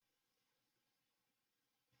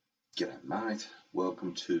G'day mate,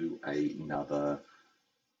 welcome to another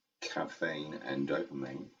caffeine and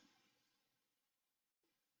dopamine.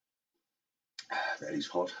 That is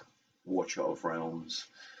hot. Watcher of Realms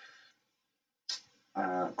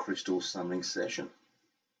crystal summoning session.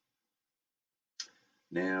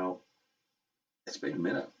 Now, it's been a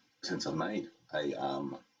minute since I made a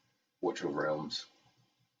Watcher of Realms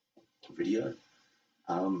video.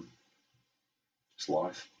 It's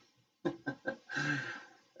life.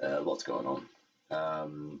 Lots going on.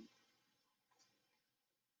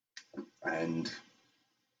 And,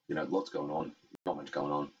 lots going on. Not much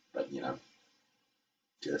going on, but, I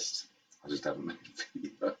just haven't made a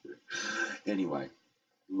video. Anyway,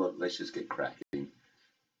 look, let's just get cracking.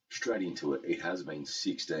 Straight into it. It has been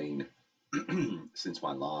 16 since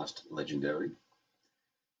my last legendary.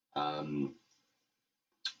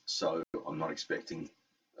 So I'm not expecting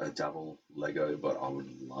a double Lego, but I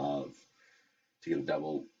would love to get a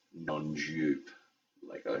double non-dupe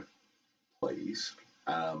Lego, please.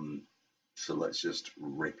 So let's just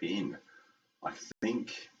rip in. I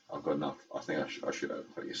think I've got enough. I think I should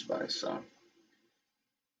have plenty of space. So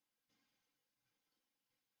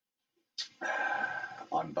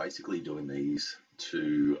I'm basically doing these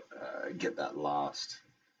to get that last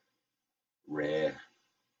rare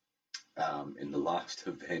in the last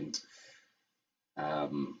event.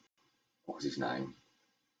 What was his name?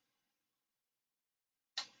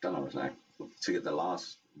 Don't know his name. To get the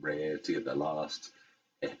last rare, to get the last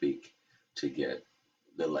epic, to get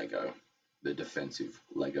the Lego, the defensive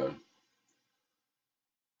Lego.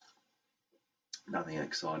 Nothing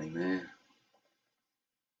exciting there.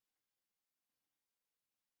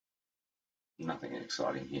 Nothing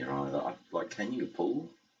exciting here either. Can you pull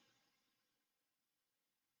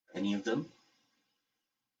any of them?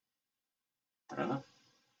 I don't know.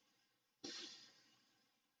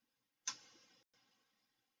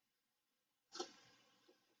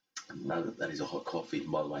 Know that is a hot coffee,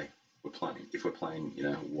 by the way. If we're playing,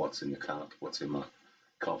 what's in the cup, what's in my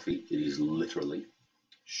coffee, it is literally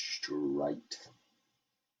straight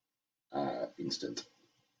instant.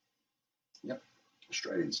 Yep,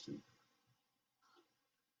 straight instant.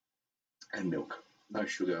 And milk. No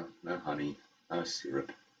sugar, no honey, no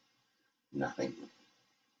syrup, nothing.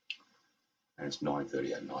 And it's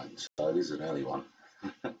 9:30 at night, so it is an early one.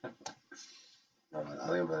 Alright, I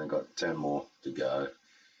think I've only got 10 more to go.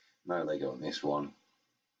 No Lego on this one.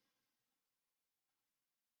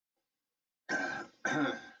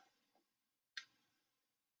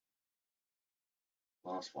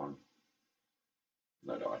 Last one.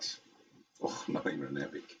 No dice. Oh, not even an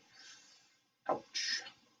epic. Ouch.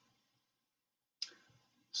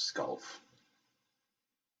 Sculf.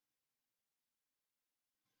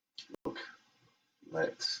 Look,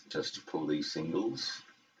 let's just pull these singles.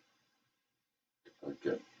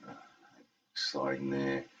 Okay, sliding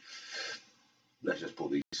there. Let's just pull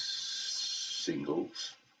these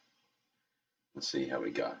singles and see how we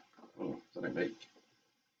go. Oh, is that epic?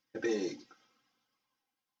 Epic.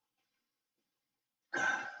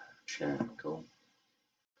 Sure, cool.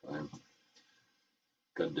 Fine.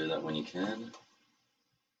 Got to do that when you can.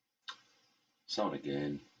 Summon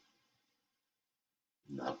again.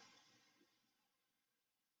 No.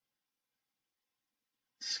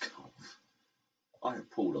 Sculf. I have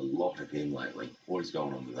pulled a lot of him lately. What is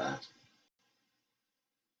going on with that?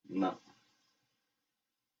 No.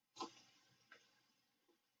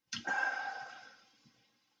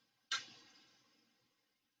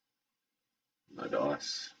 No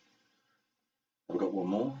dice. Have I got one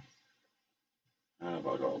more? Have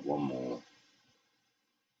I got one more?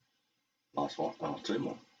 Last one? Oh, two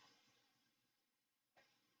more.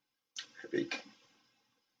 Epic.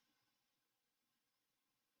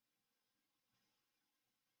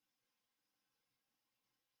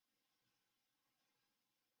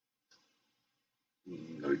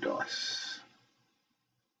 No dice.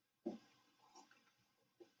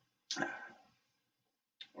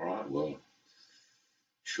 All right, well,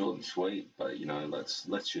 short and sweet, but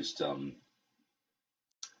let's just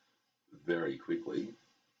very quickly.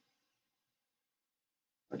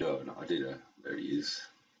 There he is.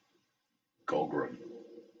 Gogran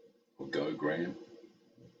or Gogran.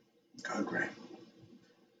 Gogran.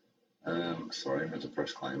 Sorry, I meant to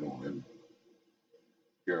press claim on him.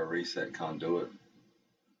 You're a reset, can't do it.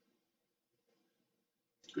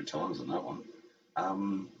 Good times on that one.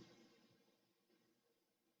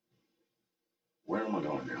 Where am I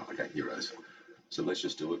going now? Okay, here it is. So let's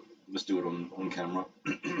just do it. Let's do it on camera.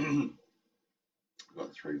 Got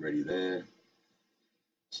the 3 ready there.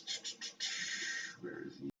 Where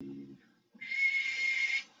is he?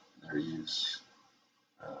 There he is.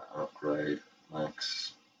 Upgrade,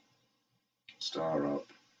 max. Star up.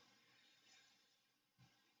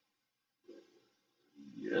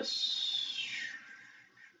 Yes.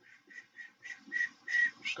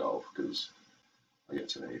 Skull, because I get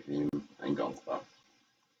to need him and Gonkba.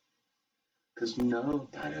 Because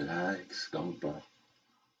nobody likes Gonkba.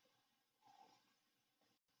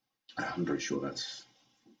 I'm pretty sure that's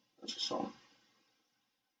a song.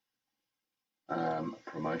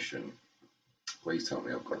 Promotion. Please tell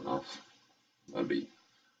me I've got enough. That'd be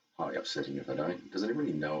highly upsetting if I don't. Does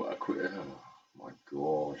anybody know a quick? Oh my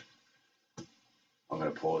god! I'm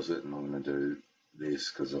going to pause it and I'm going to do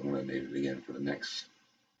this because I'm going to need it again for the next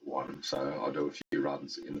one. So I'll do a few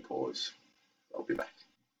runs in the pause. I'll be back.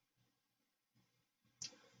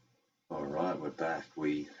 All right, we're back.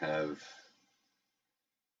 We have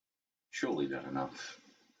surely done enough.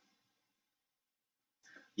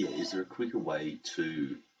 Yeah, is there a quicker way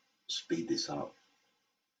to speed this up?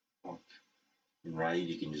 Like in Raid,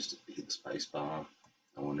 you can just hit the space bar.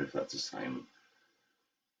 I wonder if that's the same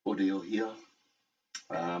ordeal here.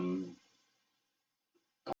 All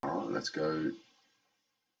right, let's go.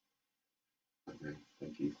 Okay,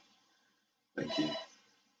 thank you. Thank you.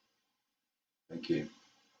 Thank you.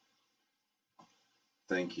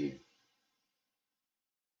 Thank you.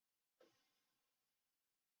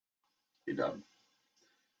 You're done.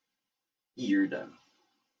 You're done.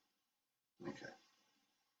 Okay.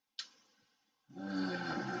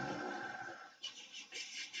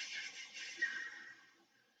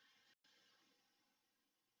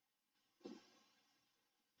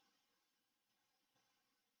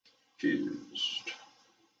 Fused.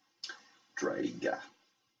 Drayga.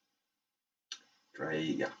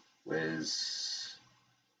 Drayga. Where's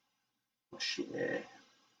my share?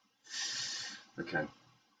 Okay.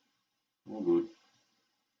 All good.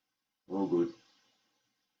 All good.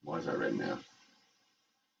 Why is that red now?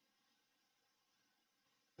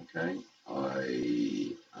 Okay.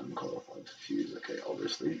 I am qualified to fuse. Okay,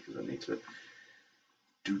 obviously, because I need to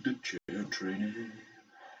do the chair training.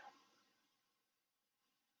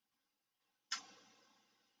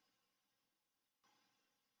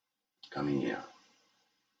 Come here.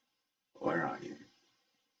 Where are you?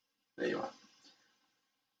 There you are.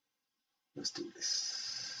 Let's do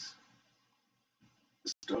this.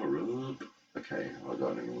 Star up. Okay, I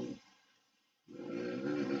got any.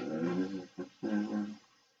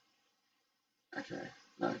 Okay,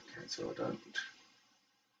 no, okay, so I don't.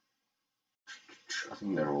 I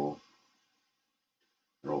think they're all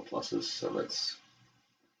pluses, so let's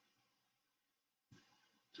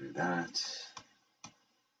do that.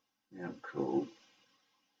 Yeah, cool.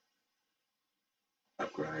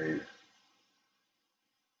 Upgrade.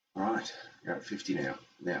 Alright, you're at 50 now.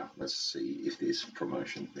 Now, let's see if this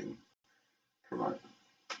promotion thing promote.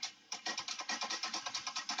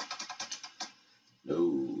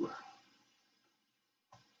 No.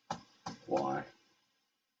 Why?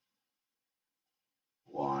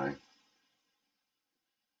 Why?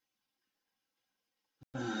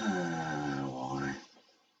 Why?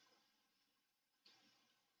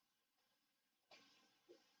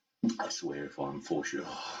 I swear if I'm for sure.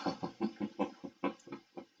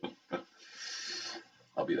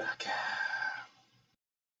 I'll be back.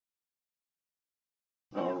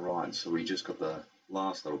 Alright, so we just got the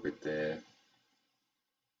last little bit there.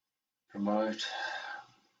 Promote.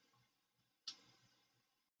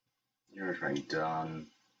 Hero training done.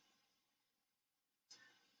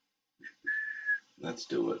 Let's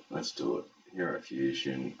do it. Let's do it. Hero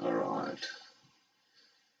fusion. Alright.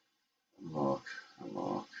 Unlock.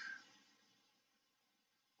 Unlock.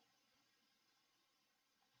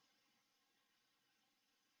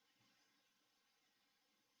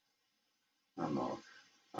 Unlock.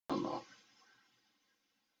 Unlock.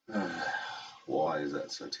 Why is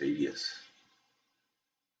that so tedious?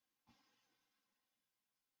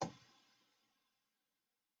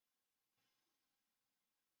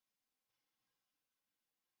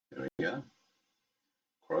 There we go.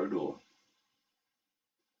 Krodor.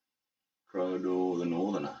 Krodor the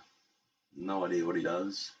Northerner. No idea what he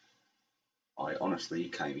does. I honestly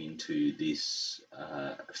came into this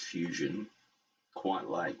fusion quite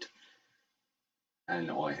late,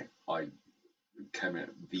 and I came at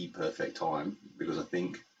the perfect time because I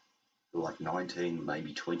think like 19,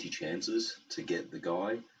 maybe 20 chances to get the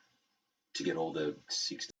guy, to get all the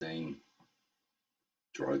 16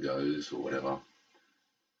 Drogos or whatever.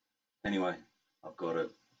 Anyway, I've got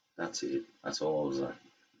it. That's it. That's all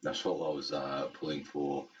I was pulling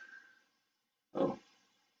for. Oh,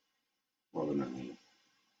 what am I here?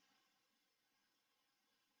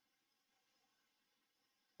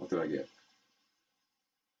 What do I get?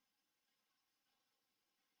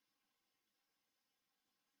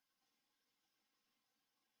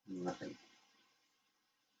 Nothing.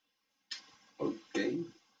 Okay.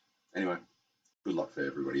 Anyway, good luck for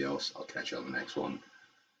everybody else. I'll catch you on the next one.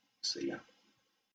 See ya.